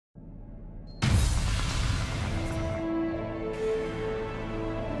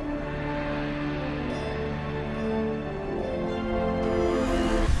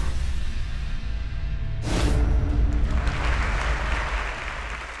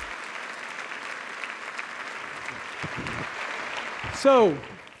So,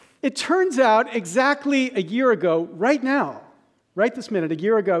 it turns out exactly a year ago, right now, right this minute, a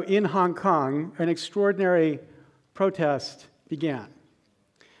year ago in Hong Kong, an extraordinary protest began.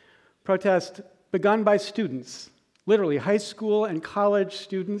 Protest begun by students, literally high school and college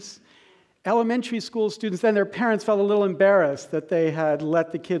students, elementary school students. Then their parents felt a little embarrassed that they had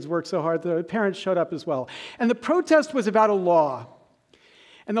let the kids work so hard. The parents showed up as well. And the protest was about a law.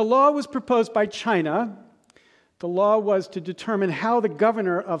 And the law was proposed by China. The law was to determine how the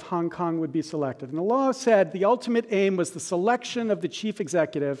governor of Hong Kong would be selected. And the law said the ultimate aim was the selection of the chief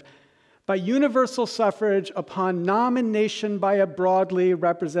executive by universal suffrage upon nomination by a broadly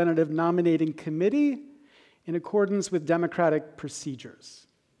representative nominating committee in accordance with democratic procedures.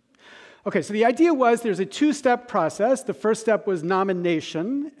 Okay, so the idea was there's a two-step process. The first step was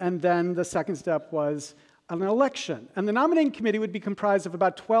nomination, and then the second step was an election. And the nominating committee would be comprised of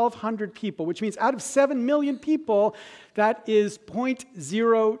about 1,200 people, which means out of 7 million people, that is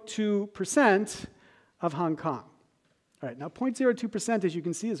 0.02% of Hong Kong. All right, now 0.02%, as you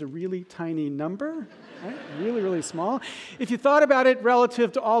can see, is a really tiny number, right? Really, really small. If you thought about it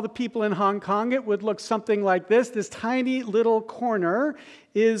relative to all the people in Hong Kong, it would look something like this. This tiny little corner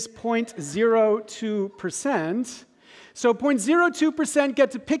is 0.02%. So 0.02%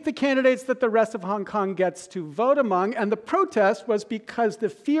 get to pick the candidates that the rest of Hong Kong gets to vote among, and the protest was because the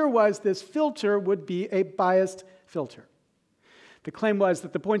fear was this filter would be a biased filter. The claim was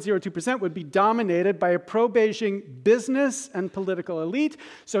that the 0.02% would be dominated by a pro-Beijing business and political elite,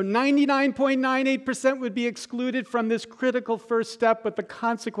 so 99.98% would be excluded from this critical first step, with the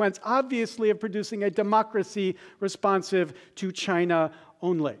consequence, obviously, of producing a democracy responsive to China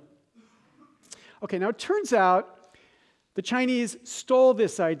only. Okay, now it turns out the Chinese stole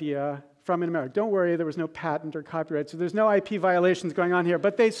this idea from America. Don't worry, there was no patent or copyright, so there's no IP violations going on here,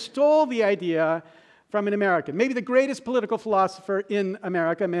 but they stole the idea from an American, maybe the greatest political philosopher in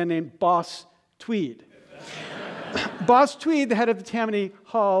America, a man named Boss Tweed. Boss Tweed, the head of the Tammany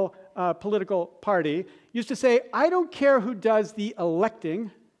Hall political party, used to say, "I don't care who does the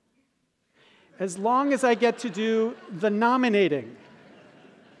electing, as long as I get to do the nominating."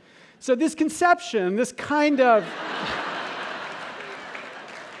 So this conception, this kind of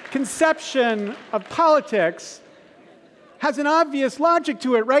conception of politics has an obvious logic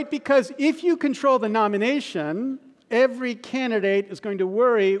to it, right? Because if you control the nomination, every candidate is going to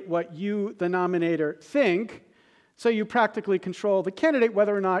worry what you, the nominator, think, so you practically control the candidate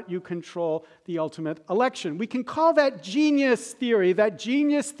whether or not you control the ultimate election. We can call that genius theory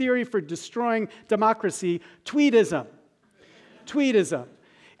for destroying democracy, Tweedism. Tweedism.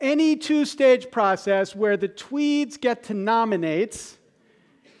 Any two-stage process where the Tweeds get to nominate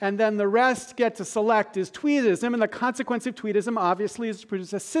and then the rest get to select is Tweedism, and the consequence of Tweedism, obviously, is to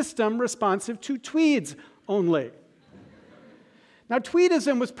produce a system responsive to Tweeds only. Now,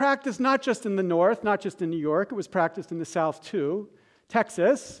 Tweedism was practiced not just in the North, not just in New York, it was practiced in the South too.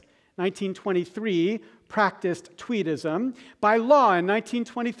 Texas, 1923, practiced Tweedism. By law, in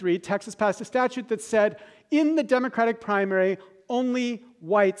 1923, Texas passed a statute that said, in the Democratic primary, only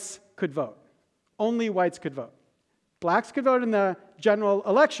whites could vote. Only whites could vote. Blacks could vote in the general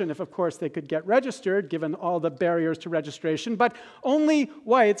election if, of course, they could get registered, given all the barriers to registration, but only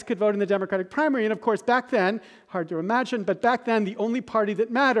whites could vote in the Democratic primary. And, of course, back then, hard to imagine, but back then, the only party that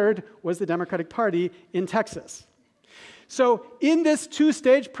mattered was the Democratic Party in Texas. So in this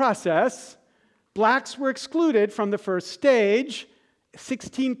two-stage process, blacks were excluded from the first stage,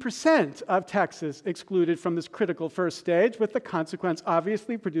 16% of Texas excluded from this critical first stage, with the consequence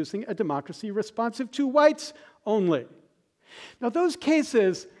obviously producing a democracy responsive to whites only. Now, those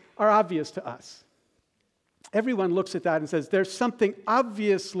cases are obvious to us. Everyone looks at that and says, there's something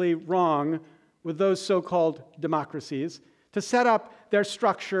obviously wrong with those so-called democracies to set up their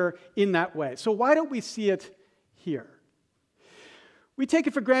structure in that way. So why don't we see it here? We take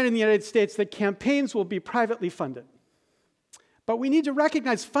it for granted in the United States that campaigns will be privately funded. But we need to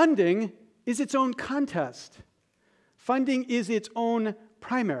recognize funding is its own contest. Funding is its own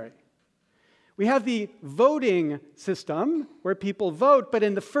primary. We have the voting system where people vote, but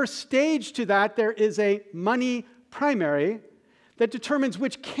in the first stage to that, there is a money primary that determines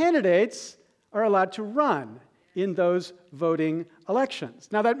which candidates are allowed to run in those voting elections.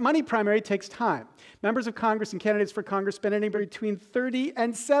 Now, that money primary takes time. Members of Congress and candidates for Congress spend anywhere between 30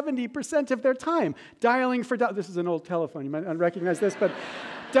 and 70% of their time dialing for... This is an old telephone. You might not recognize this, but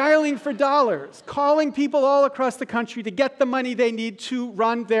dialing for dollars, calling people all across the country to get the money they need to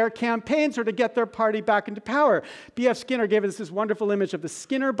run their campaigns or to get their party back into power. B.F. Skinner gave us this wonderful image of the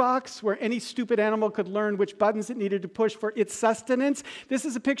Skinner box, where any stupid animal could learn which buttons it needed to push for its sustenance. This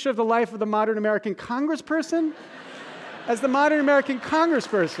is a picture of the life of the modern American congressperson. As the modern American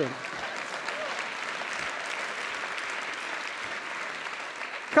congressperson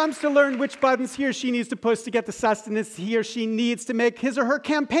comes to learn which buttons he or she needs to push to get the sustenance he or she needs to make his or her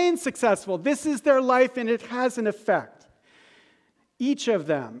campaign successful. This is their life, and it has an effect. Each of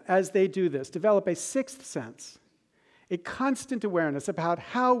them, as they do this, develop a sixth sense, a constant awareness about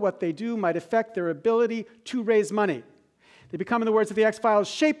how what they do might affect their ability to raise money. They become, in the words of the X-Files,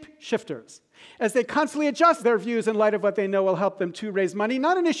 shape-shifters, as they constantly adjust their views in light of what they know will help them to raise money,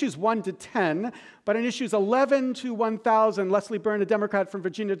 not on issues 1 to 10, but on issues 11 to 1,000. Leslie Byrne, a Democrat from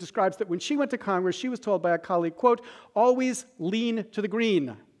Virginia, describes that when she went to Congress, she was told by a colleague, quote, always lean to the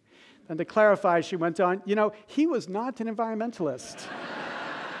green. And to clarify, she went on, you know, he was not an environmentalist.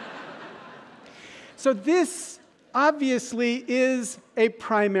 So this obviously is a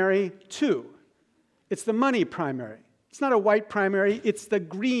primary too. It's the money primary. It's not a white primary, it's the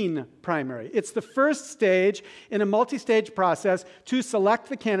green primary. It's the first stage in a multi-stage process to select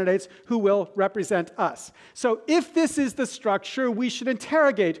the candidates who will represent us. So if this is the structure, we should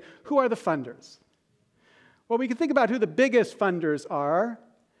interrogate who are the funders. Well, we can think about who the biggest funders are.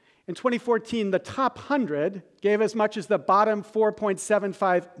 In 2014, the top 100 gave as much as the bottom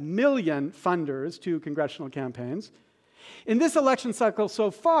 4.75 million funders to congressional campaigns. In this election cycle so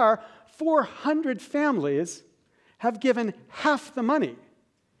far, 400 families have given half the money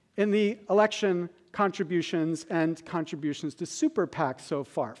in the election contributions and contributions to super PACs so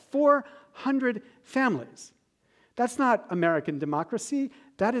far. 400 families. That's not American democracy.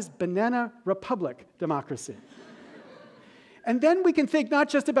 That is banana republic democracy. And then we can think not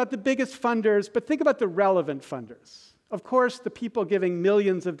just about the biggest funders, but think about the relevant funders. Of course, the people giving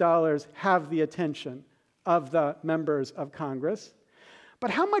millions of dollars have the attention of the members of Congress. But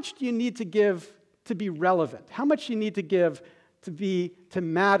how much do you need to give to be relevant? How much you need to give to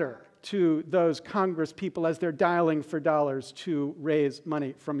matter to those Congress people as they're dialing for dollars to raise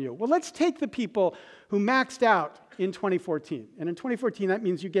money from you? Well, let's take the people who maxed out in 2014. And in 2014, that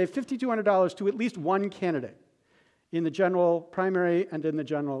means you gave $5,200 to at least one candidate in the general primary and in the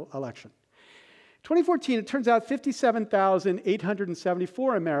general election. 2014, it turns out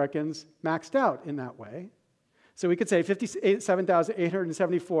 57,874 Americans maxed out in that way. So we could say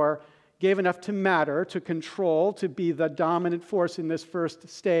 57,874 gave enough to matter, to control, to be the dominant force in this first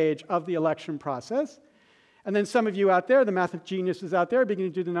stage of the election process. And then some of you out there, the math geniuses out there,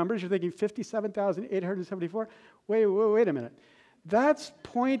 beginning to do the numbers, you're thinking 57,874? Wait a minute. That's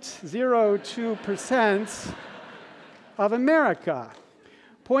 0.02% of America.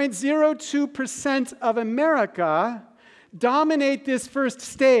 0.02% of America dominate this first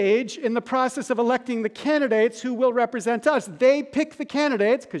stage in the process of electing the candidates who will represent us. They pick the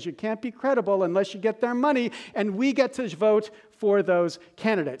candidates, because you can't be credible unless you get their money, and we get to vote for those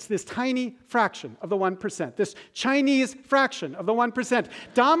candidates. This tiny fraction of the 1%, this Chinese fraction of the 1%,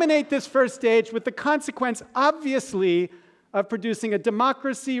 dominate this first stage with the consequence, obviously, of producing a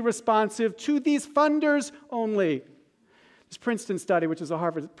democracy responsive to these funders only. This Princeton study, which is a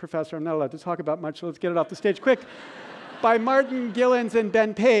Harvard professor I'm not allowed to talk about much, so let's get it off the stage quick, by Martin Gillens and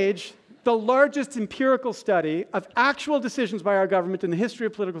Ben Page, the largest empirical study of actual decisions by our government in the history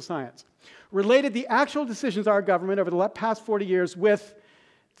of political science, related the actual decisions of our government over the past 40 years with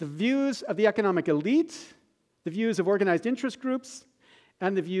the views of the economic elite, the views of organized interest groups,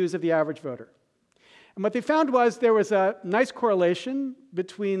 and the views of the average voter. And what they found was there was a nice correlation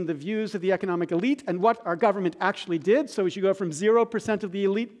between the views of the economic elite and what our government actually did. So as you go from 0% of the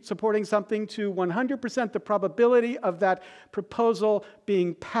elite supporting something to 100%, the probability of that proposal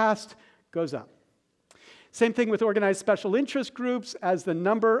being passed goes up. Same thing with organized special interest groups. As the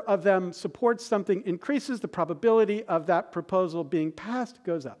number of them supports something increases, the probability of that proposal being passed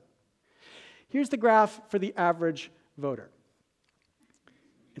goes up. Here's the graph for the average voter.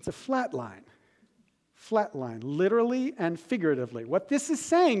 It's a flat line. Flat line, literally and figuratively. What this is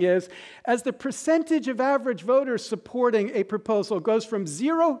saying is, as the percentage of average voters supporting a proposal goes from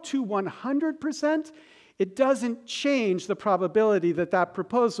 0 to 100%, it doesn't change the probability that that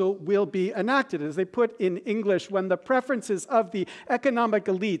proposal will be enacted. As they put in English, when the preferences of the economic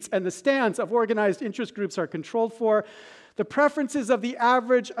elites and the stands of organized interest groups are controlled for, the preferences of the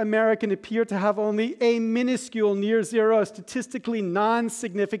average American appear to have only a minuscule, near zero, statistically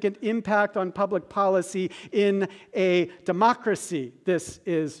non-significant impact on public policy in a democracy. This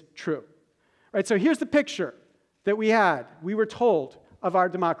is true. Right, so here's the picture that we had. We were told of our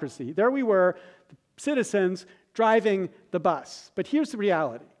democracy. There we were, citizens driving the bus. But here's the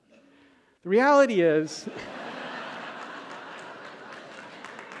reality. The reality is...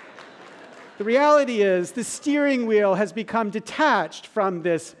 The reality is the steering wheel has become detached from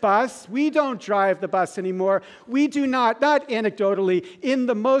this bus. We don't drive the bus anymore. We do not anecdotally, in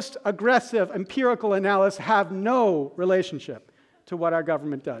the most aggressive empirical analysis, have no relationship to what our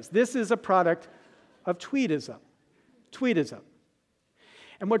government does. This is a product of tweedism. Tweedism.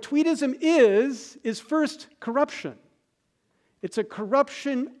 And what tweedism is first corruption. It's a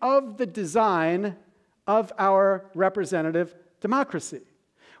corruption of the design of our representative democracy.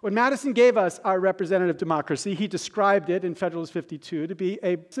 When Madison gave us our representative democracy, he described it in Federalist 52 to be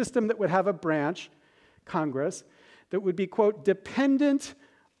a system that would have a branch, Congress, that would be, quote, dependent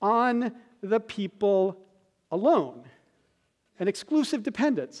on the people alone, an exclusive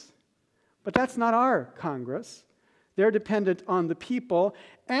dependence. But that's not our Congress. They're dependent on the people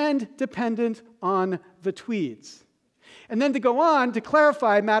and dependent on the tweeds. And then to go on, to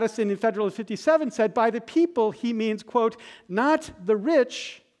clarify, Madison in Federalist 57 said, by the people, he means, quote, not the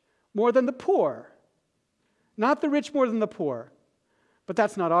rich more than the poor. Not the rich more than the poor. But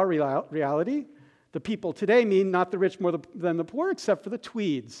that's not our reality. The people today mean not the rich more than the poor, except for the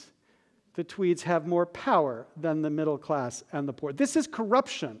tweeds. The tweeds have more power than the middle class and the poor. This is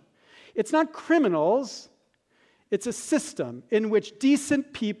corruption. It's not criminals. It's a system in which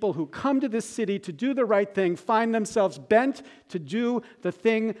decent people who come to this city to do the right thing find themselves bent to do the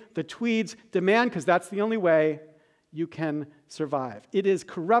thing the tweeds demand, because that's the only way you can survive. It is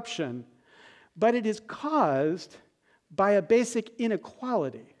corruption, but it is caused by a basic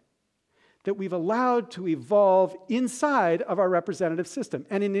inequality that we've allowed to evolve inside of our representative system,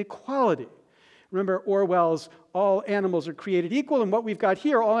 an inequality. Remember Orwell's all animals are created equal, and what we've got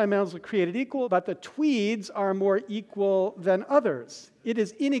here, all animals are created equal, but the tweeds are more equal than others. It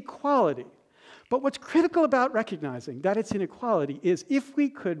is inequality. But what's critical about recognizing that it's inequality is if we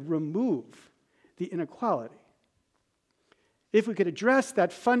could remove the inequality, if we could address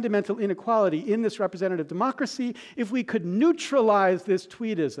that fundamental inequality in this representative democracy, if we could neutralize this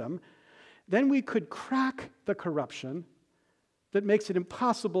tweedism, then we could crack the corruption that makes it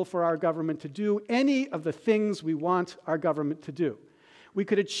impossible for our government to do any of the things we want our government to do. We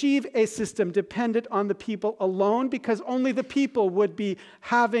could achieve a system dependent on the people alone because only the people would be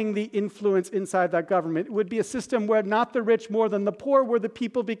having the influence inside that government. It would be a system where not the rich more than the poor were the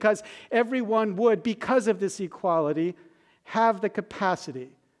people because everyone would, because of this equality, have the capacity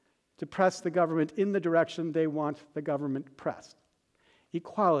to press the government in the direction they want the government pressed.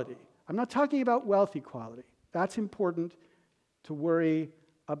 Equality. I'm not talking about wealth equality. That's important to worry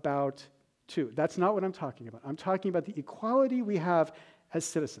about too. That's not what I'm talking about. I'm talking about the equality we have as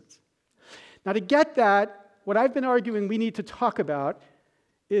citizens. Now, to get that, what I've been arguing we need to talk about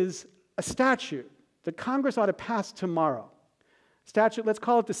is a statute that Congress ought to pass tomorrow. Statute, let's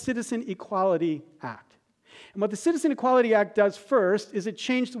call it the Citizen Equality Act. And what the Citizen Equality Act does first is it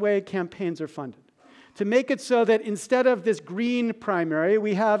changed the way campaigns are funded to make it so that instead of this green primary,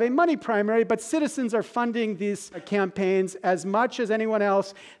 we have a money primary, but citizens are funding these campaigns as much as anyone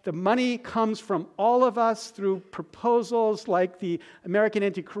else. The money comes from all of us through proposals like the American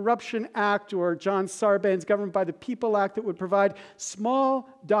Anti-Corruption Act or John Sarbanes' Government by the People Act that would provide small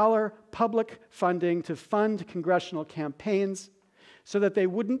dollar public funding to fund congressional campaigns so that they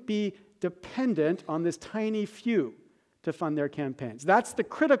wouldn't be dependent on this tiny few to fund their campaigns. That's the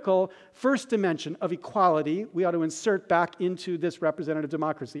critical first dimension of equality we ought to insert back into this representative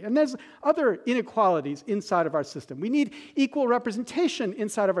democracy. And there's other inequalities inside of our system. We need equal representation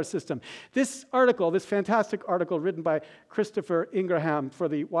inside of our system. This article, this fantastic article written by Christopher Ingraham for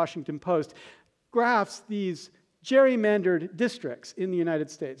the Washington Post, graphs these gerrymandered districts in the United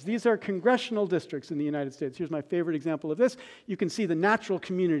States. These are congressional districts in the United States. Here's my favorite example of this. You can see the natural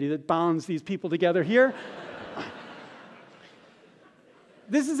community that bonds these people together here.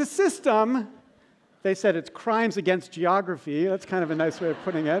 This is a system, they said it's crimes against geography. That's kind of a nice way of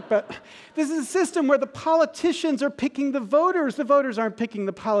putting it. But this is a system where the politicians are picking the voters. The voters aren't picking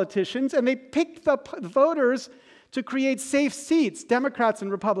the politicians, and they pick the voters to create safe seats. Democrats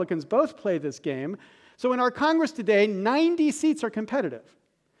and Republicans both play this game. So in our Congress today, 90 seats are competitive,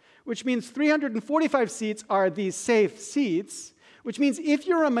 which means 345 seats are these safe seats, which means if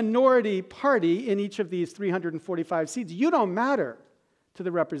you're a minority party in each of these 345 seats, you don't matter to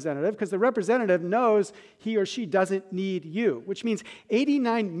the representative because the representative knows he or she doesn't need you, which means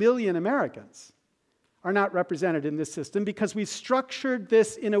 89 million Americans are not represented in this system because we structured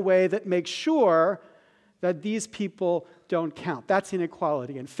this in a way that makes sure that these people don't count. That's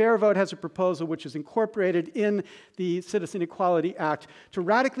inequality. And Fair Vote has a proposal which is incorporated in the Citizen Equality Act to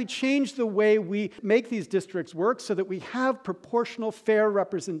radically change the way we make these districts work so that we have proportional, fair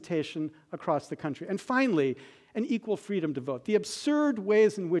representation across the country. And finally, an equal freedom to vote. The absurd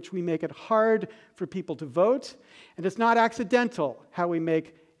ways in which we make it hard for people to vote, and it's not accidental how we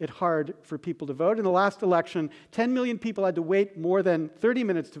make it hard for people to vote. In the last election, 10 million people had to wait more than 30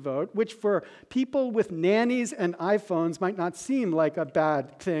 minutes to vote, which for people with nannies and iPhones might not seem like a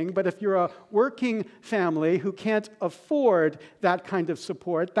bad thing, but if you're a working family who can't afford that kind of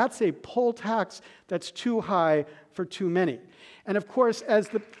support, that's a poll tax that's too high for too many. And of course, as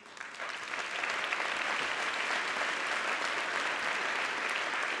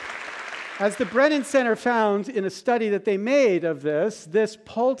the Brennan Center found in a study that they made of this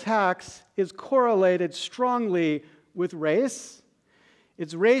poll tax is correlated strongly with race.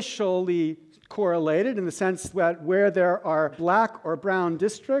 It's racially correlated in the sense that where there are black or brown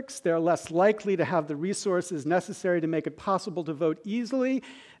districts, they're less likely to have the resources necessary to make it possible to vote easily.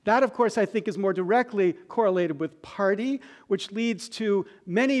 That, of course, I think is more directly correlated with party, which leads to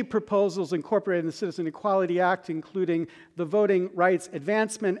many proposals incorporated in the Citizen Equality Act, including the Voting Rights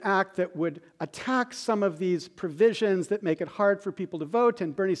Advancement Act that would attack some of these provisions that make it hard for people to vote,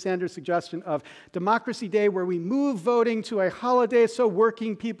 and Bernie Sanders' suggestion of Democracy Day, where we move voting to a holiday so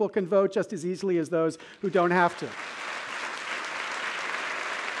working people can vote just as easily as those who don't have to.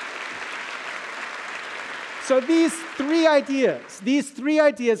 So these three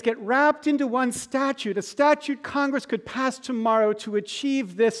ideas get wrapped into one statute, a statute Congress could pass tomorrow to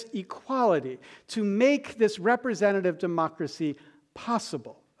achieve this equality, to make this representative democracy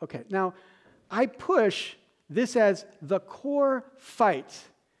possible. Okay, now I push this as the core fight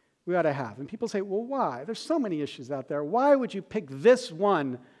we ought to have. And people say, well, why? There's so many issues out there. Why would you pick this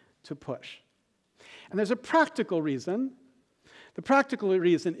one to push? And there's a practical reason. The practical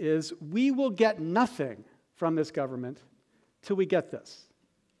reason is we will get nothing from this government till we get this.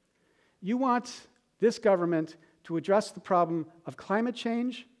 You want this government to address the problem of climate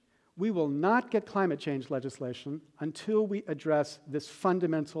change? We will not get climate change legislation until we address this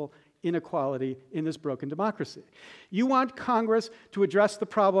fundamental inequality in this broken democracy. You want Congress to address the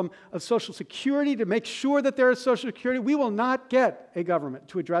problem of Social Security, to make sure that there is Social Security. We will not get a government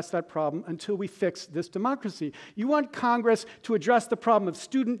to address that problem until we fix this democracy. You want Congress to address the problem of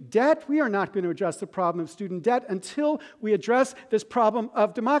student debt. We are not going to address the problem of student debt until we address this problem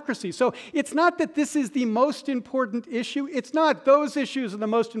of democracy. So it's not that this is the most important issue. It's not those issues are the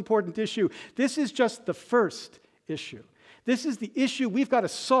most important issue. This is just the first issue. This is the issue we've got to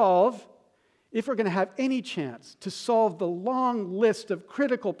solve if we're going to have any chance to solve the long list of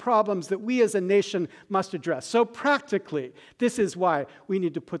critical problems that we as a nation must address. So practically, this is why we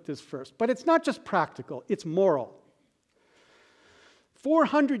need to put this first. But it's not just practical, it's moral.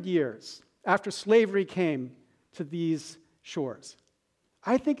 400 years after slavery came to these shores,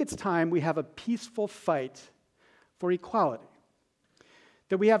 I think it's time we have a peaceful fight for equality,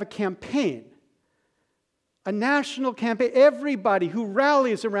 that we have a campaign, a national campaign, everybody who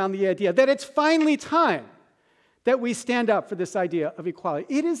rallies around the idea that it's finally time that we stand up for this idea of equality.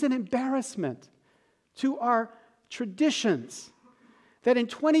 It is an embarrassment to our traditions that in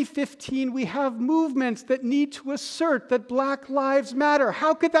 2015 we have movements that need to assert that Black lives matter.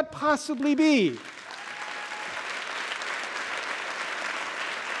 How could that possibly be?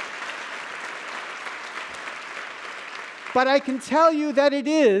 But I can tell you that it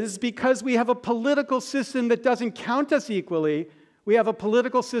is because we have a political system that doesn't count us equally. We have a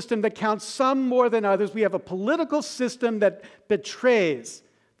political system that counts some more than others. We have a political system that betrays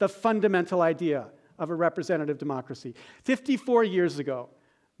the fundamental idea of a representative democracy. 54 years ago,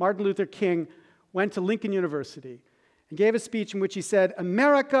 Martin Luther King went to Lincoln University and gave a speech in which he said,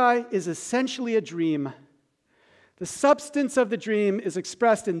 "America is essentially a dream. The substance of the dream is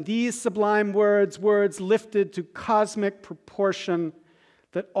expressed in these sublime words, words lifted to cosmic proportion,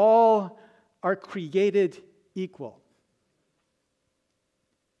 that all are created equal."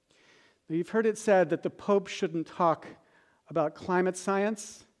 Now, you've heard it said that the Pope shouldn't talk about climate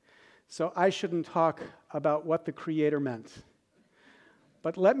science, so I shouldn't talk about what the Creator meant.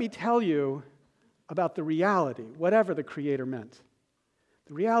 But let me tell you about the reality, whatever the Creator meant.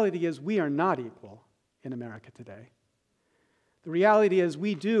 The reality is we are not equal in America today. The reality is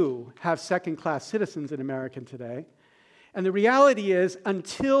we do have second-class citizens in America today. And the reality is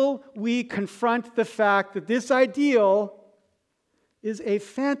until we confront the fact that this ideal is a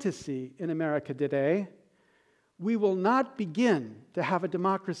fantasy in America today, we will not begin to have a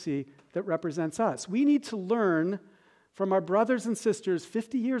democracy that represents us. We need to learn from our brothers and sisters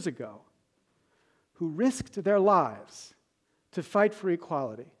 50 years ago who risked their lives to fight for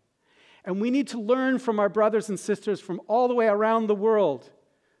equality. And we need to learn from our brothers and sisters from all the way around the world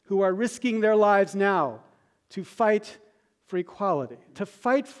who are risking their lives now to fight for equality,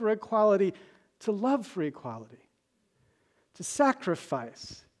 to love for equality, to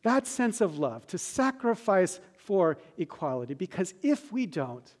sacrifice that sense of love, to sacrifice for equality. Because if we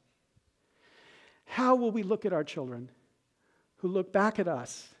don't, how will we look at our children who look back at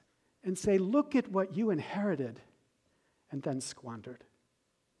us and say, look at what you inherited and then squandered?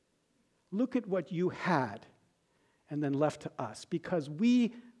 Look at what you had and then left to us, because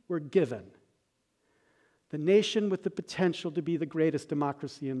we were given the nation with the potential to be the greatest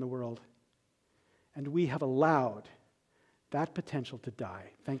democracy in the world. And we have allowed that potential to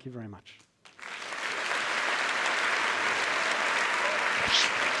die. Thank you very much.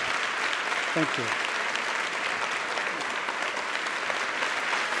 Thank you.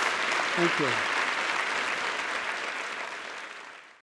 Thank you.